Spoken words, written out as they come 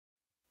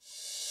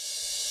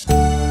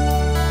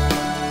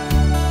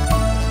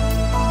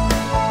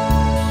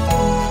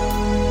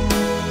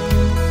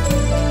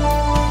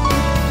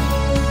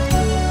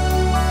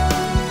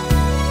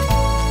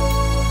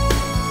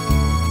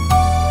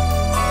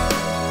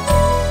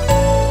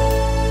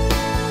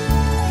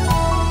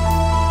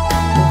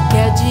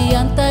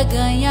adianta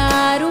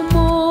ganhar o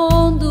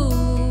mundo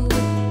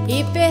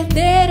e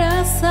perder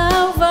a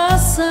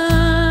salvação.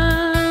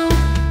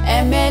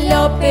 É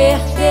melhor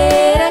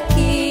perder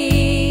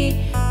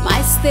aqui,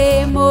 mas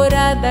ter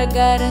morada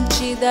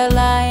garantida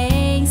lá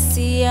em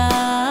Sião.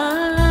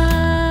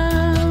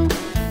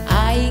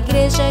 A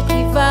igreja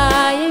que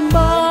vai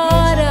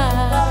embora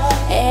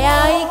é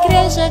a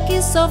igreja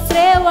que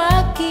sofreu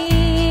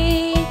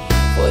aqui,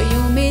 foi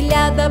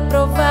humilhada,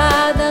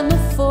 provada no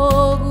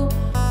fogo,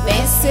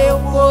 venceu,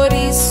 por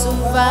isso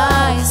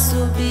vai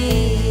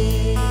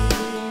subir.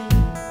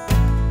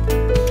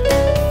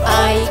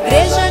 A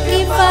igreja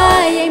que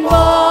vai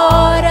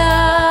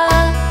embora,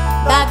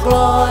 da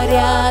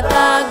glória,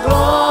 da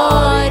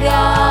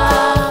glória.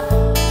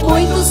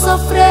 Muito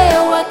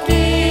sofreu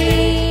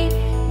aqui,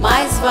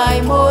 mas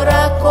vai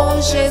morar com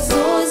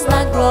Jesus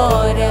na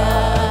glória.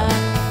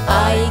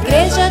 A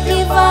igreja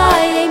que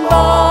vai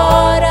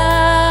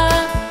embora,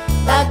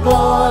 da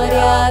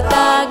glória,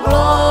 da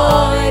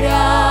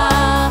glória.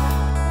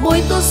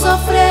 Muito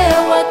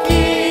sofreu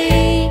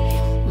aqui,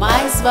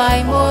 mas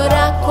vai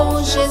morar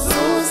com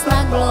Jesus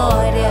na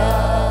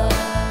glória.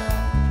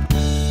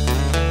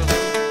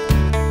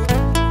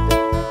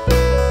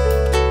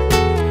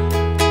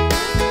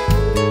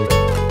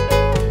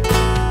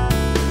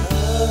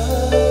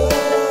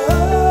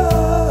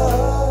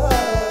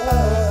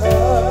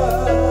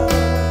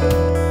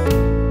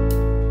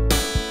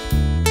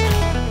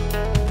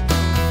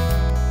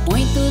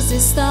 Muitos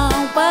estão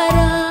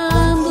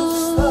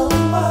parando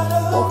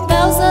por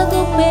causa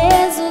do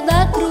peso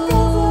da cruz.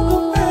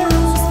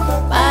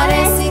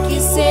 Parece que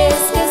se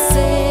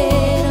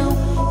esqueceram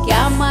que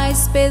a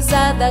mais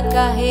pesada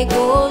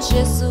carregou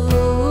Jesus.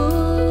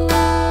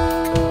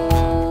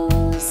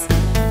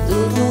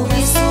 Tudo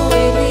isso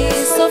ele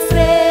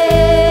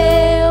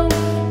sofreu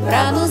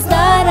pra nos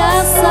dar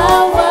a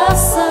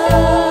salvação.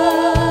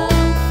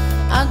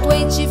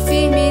 Aguente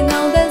firme,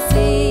 não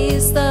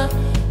desista,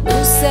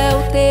 no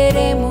céu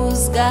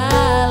teremos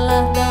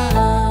galardão.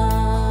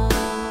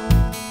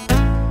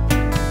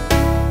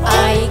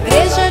 A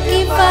igreja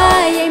que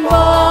vai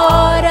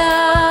embora,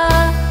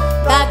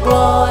 da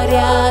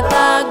glória,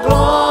 da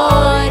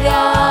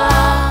glória.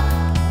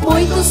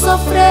 Muito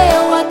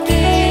sofreu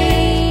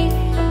aqui,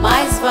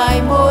 mas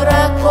vai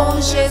morar com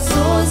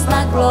Jesus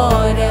na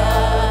glória.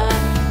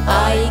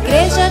 A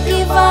igreja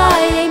que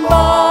vai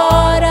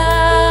embora,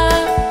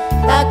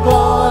 da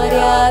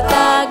glória,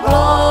 da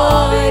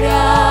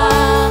glória.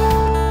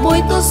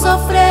 Muito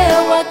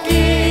sofreu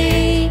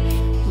aqui,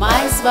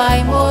 mas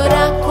vai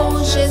morar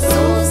com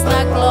Jesus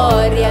na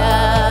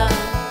glória.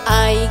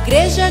 A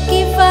igreja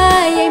que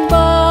vai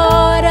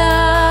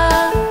embora,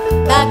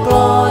 da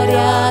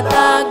glória,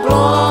 da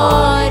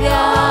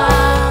glória.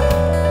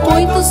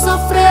 Muito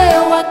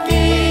sofreu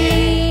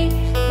aqui,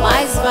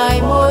 mas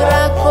vai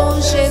morar com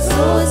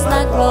Jesus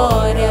na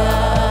glória.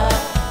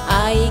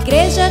 A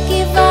igreja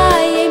que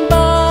vai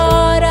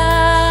embora,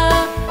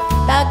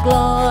 da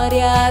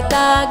glória,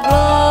 da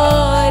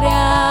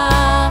glória.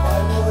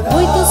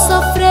 Muito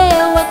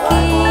sofreu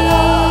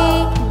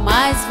aqui,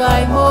 mas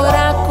vai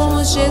morar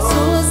com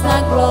Jesus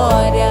na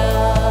glória.